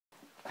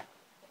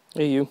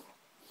Hey you.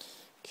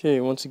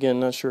 Okay, once again,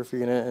 not sure if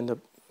you're going to end up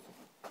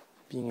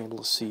being able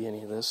to see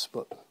any of this,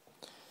 but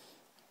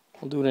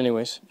I'll do it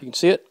anyways. If you can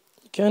see it,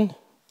 you can.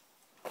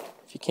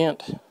 If you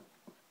can't,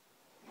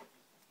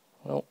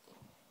 well,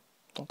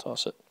 I'll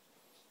toss it.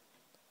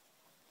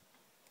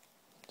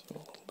 Do a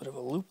little bit of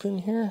a loop in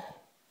here,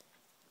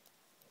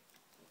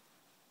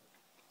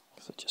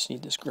 because I just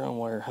need this ground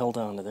wire held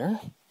onto there.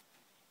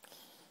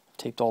 I've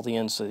taped all the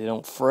ends so they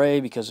don't fray,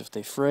 because if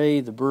they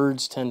fray, the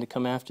birds tend to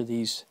come after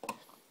these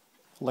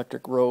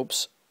electric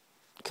ropes,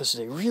 because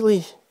they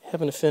really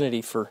have an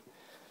affinity for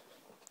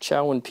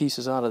chowing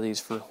pieces out of these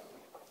for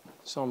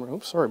summer.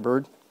 Oops, sorry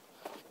bird.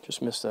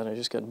 Just missed that. I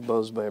just got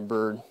buzzed by a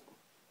bird.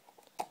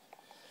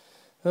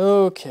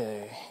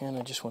 Okay, and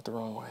I just went the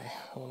wrong way.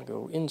 I want to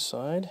go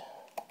inside,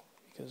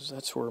 because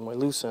that's where my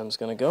loose end's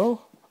going to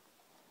go.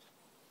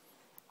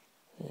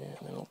 And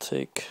then I'll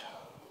put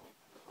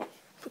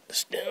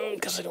this down,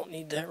 because I don't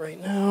need that right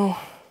now.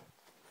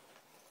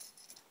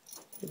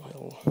 Get my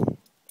little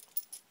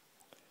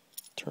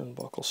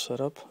turnbuckle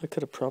set up. I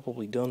could have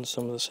probably done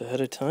some of this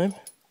ahead of time.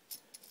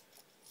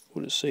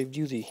 Would have saved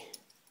you the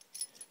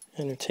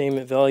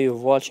entertainment value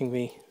of watching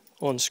me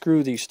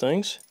unscrew these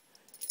things,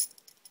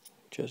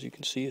 which, as you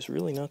can see, is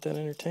really not that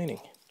entertaining.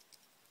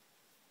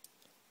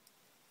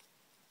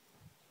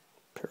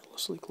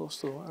 Perilously close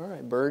to the wire.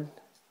 Alright, bird.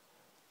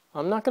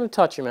 I'm not going to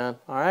touch you, man.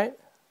 Alright?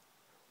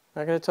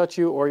 Not going to touch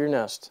you or your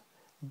nest.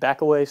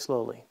 Back away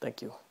slowly.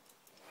 Thank you.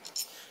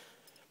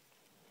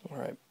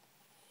 Alright.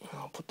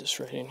 I'll put this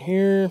right in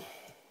here.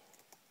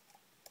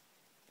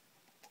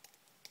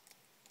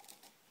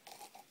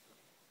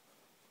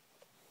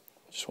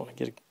 Just want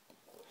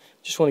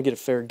to get a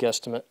fair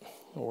guesstimate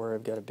of where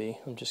I've got to be.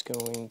 I'm just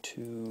going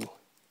to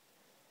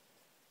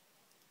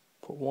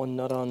put one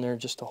nut on there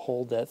just to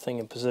hold that thing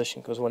in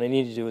position, because what I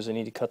need to do is I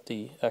need to cut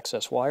the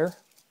excess wire.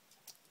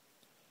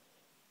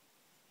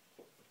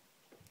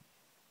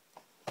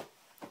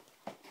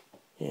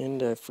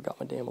 And I forgot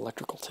my damn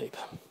electrical tape.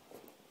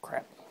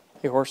 Crap.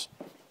 Hey horse.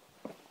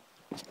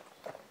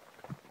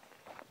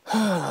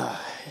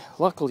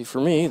 Luckily for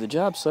me, the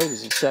job site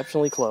is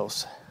exceptionally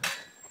close.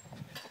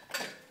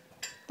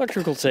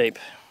 Electrical tape.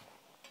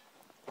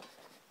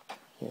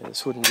 Yeah,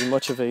 this wouldn't be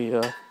much of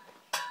a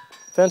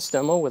fence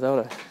demo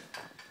without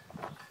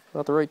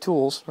the right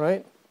tools,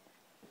 right?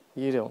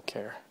 You don't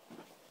care.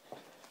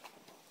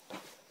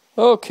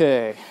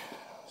 Okay,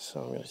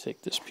 so I'm going to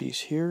take this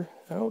piece here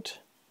out.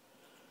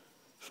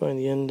 Find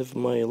the end of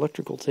my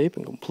electrical tape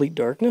in complete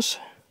darkness.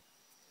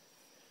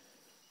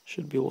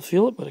 Should be able to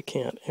feel it, but I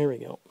can't. Here we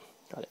go.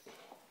 Got it.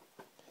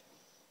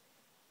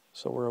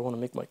 So where I want to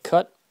make my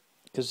cut,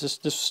 because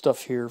this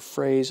stuff here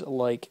frays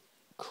like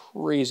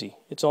crazy.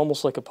 It's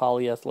almost like a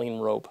polyethylene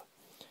rope.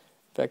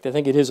 In fact, I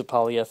think it is a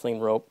polyethylene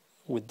rope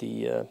with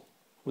the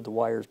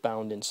wires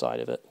bound inside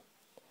of it.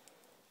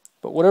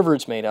 But whatever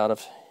it's made out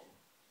of,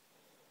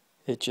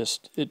 it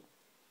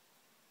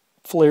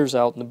flares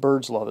out, and the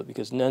birds love it,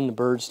 because then the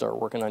birds start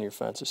working on your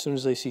fence. As soon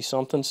as they see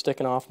something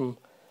sticking off from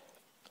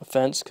a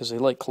fence, because they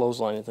like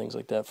clothesline and things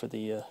like that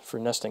for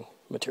nesting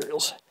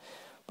materials.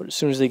 But as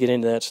soon as they get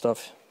into that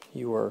stuff,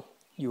 you are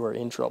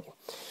in trouble.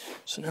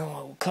 So now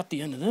I'll cut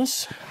the end of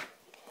this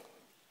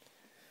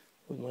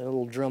with my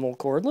little Dremel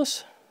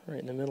cordless right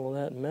in the middle of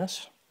that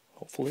mess.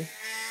 Hopefully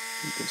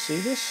you can see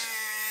this.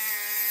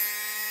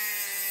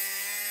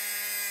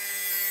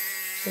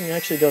 This thing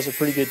actually does a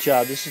pretty good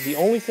job. This is the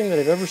only thing that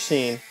I've ever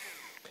seen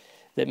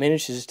that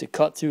manages to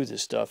cut through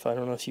this stuff. I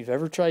don't know if you've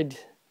ever tried,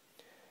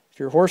 if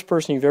you're a horse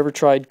person, you've ever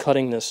tried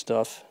cutting this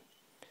stuff.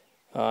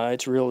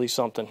 It's really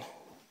something.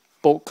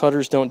 Bolt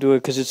cutters don't do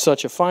it because it's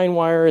such a fine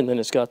wire, and then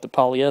it's got the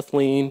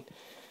polyethylene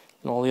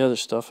and all the other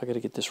stuff. I got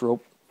to get this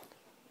rope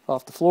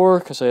off the floor,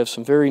 because I have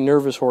some very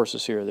nervous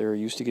horses here. They're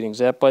used to getting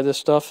zapped by this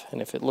stuff,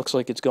 and if it looks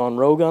like it's gone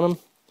rogue on them,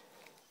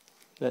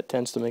 that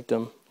tends to make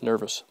them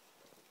nervous.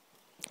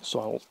 So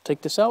I'll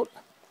take this out,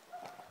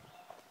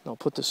 and I'll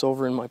put this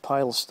over in my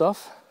pile of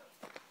stuff.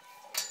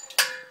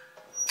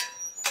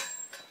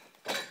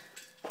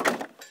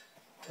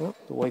 Oh,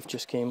 the wife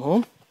just came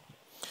home.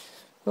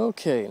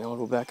 Okay, now I'll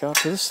go back out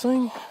to this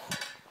thing.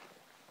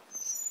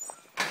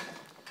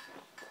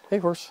 Hey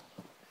horse.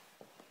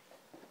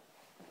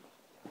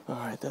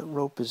 Alright, that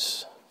rope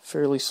is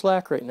fairly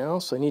slack right now,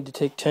 so I need to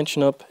take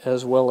tension up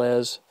as well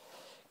as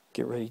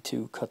get ready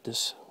to cut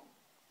this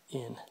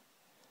in.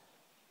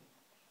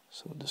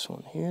 So this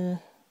one here.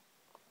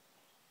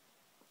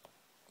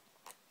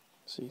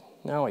 See,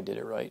 now I did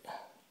it right.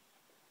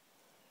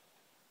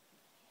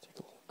 Take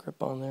a little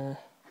grip on there.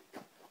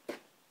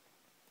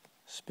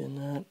 Spin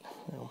that.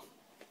 Now,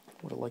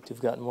 would have liked to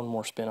have gotten one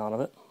more spin out of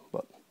it,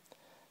 but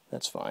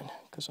that's fine,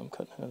 because I'm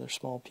cutting another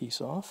small piece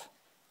off.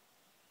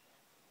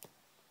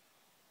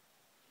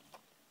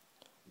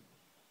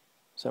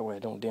 So that way I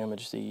don't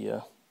damage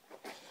the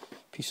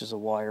pieces of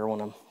wire when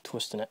I'm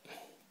twisting it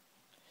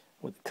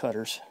with the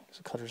cutters, because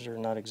the cutters are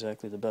not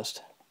exactly the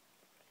best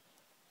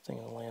thing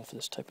in the land for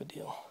this type of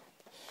deal.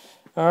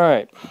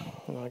 Alright,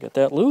 now I got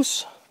that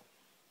loose.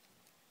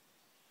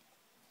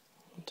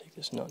 I'll take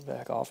this nut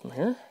back off from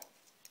here.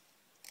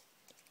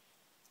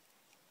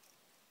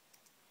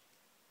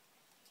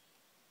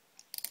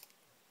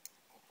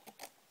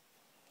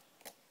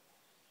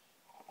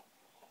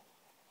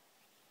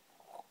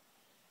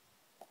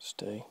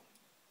 stay.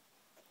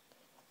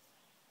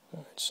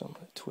 Alright, so I'm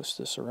going to twist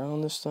this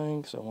around this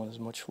thing because I want as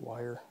much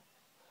wire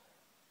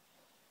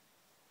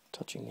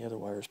touching the other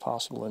wire as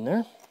possible in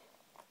there.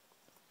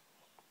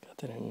 Got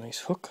that in a nice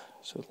hook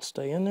so it'll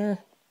stay in there.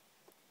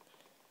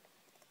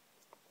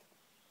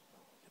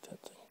 Get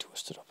that thing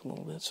twisted up a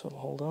little bit so it'll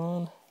hold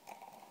on.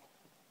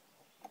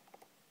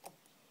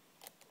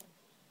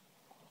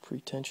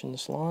 Pre-tension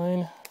this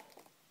line.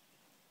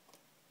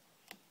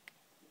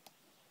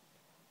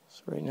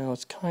 So right now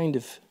it's kind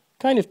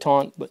of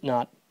taut, but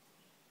not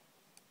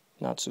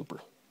super.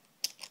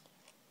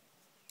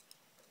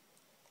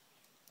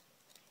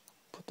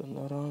 Put the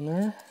nut on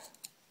there.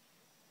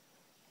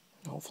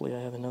 Hopefully I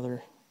have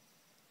another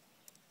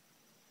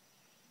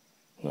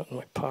nut in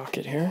my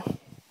pocket here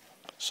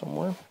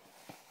somewhere.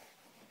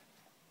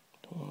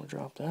 Don't want to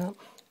drop that.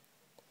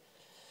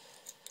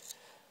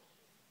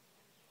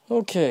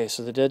 Okay,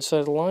 so the dead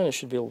side of the line, I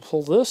should be able to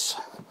pull this.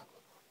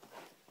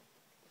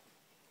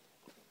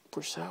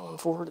 Push that one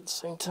forward at the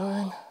same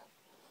time.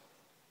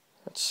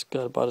 That's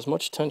got about as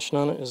much tension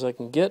on it as I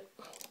can get.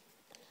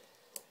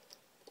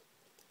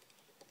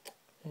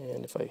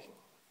 And if I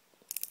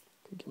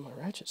could get my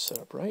ratchet set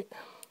up right.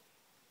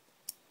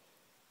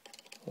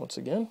 Once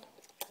again,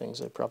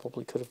 things I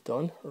probably could have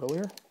done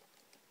earlier.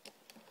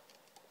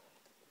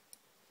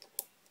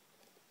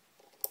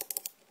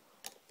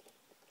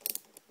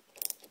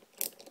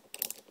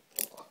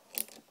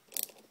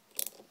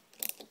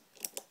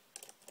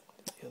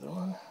 The other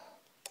one.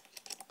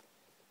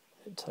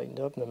 Tightened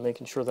up, and I'm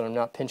making sure that I'm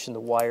not pinching the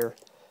wire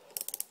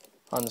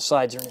on the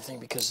sides or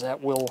anything, because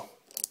that will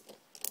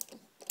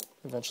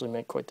eventually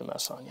make quite the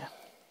mess on you.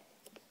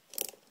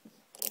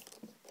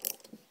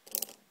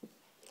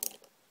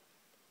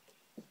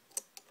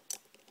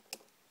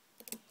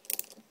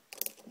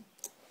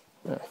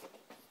 There.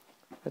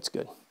 That's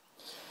good.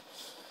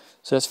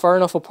 So that's far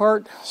enough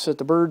apart so that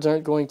the birds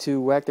aren't going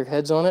to whack their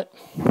heads on it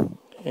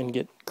and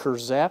get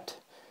zapped,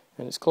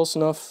 and it's close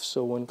enough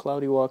so when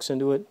Cloudy walks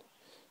into it,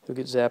 he'll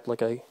get zapped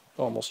like I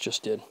almost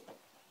just did.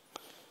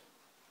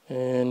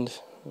 And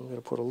I'm going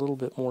to put a little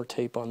bit more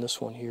tape on this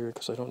one here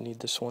because I don't need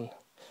this one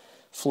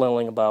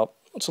flailing about.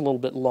 It's a little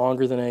bit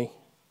longer than I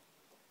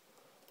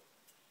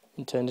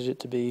intended it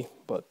to be,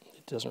 but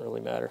it doesn't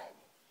really matter.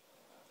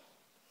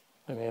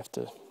 I may have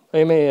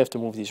to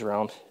move these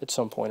around at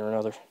some point or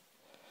another,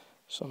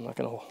 so I'm not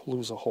going to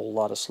lose a whole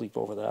lot of sleep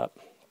over that.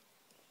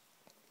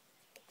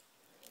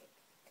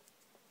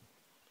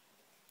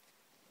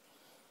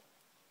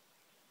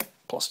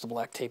 Plus the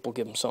black tape will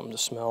give him something to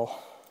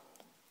smell.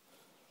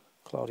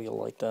 Cloudy will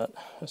like that.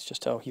 That's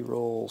just how he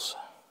rolls.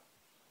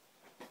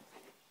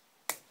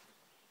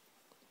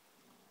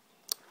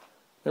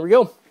 There we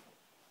go.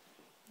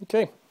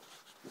 Okay.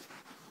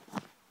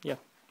 Yeah,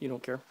 you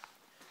don't care.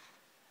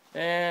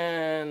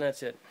 And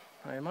that's it.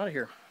 I am out of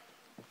here.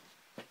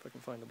 If I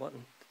can find the button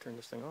to turn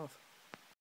this thing off.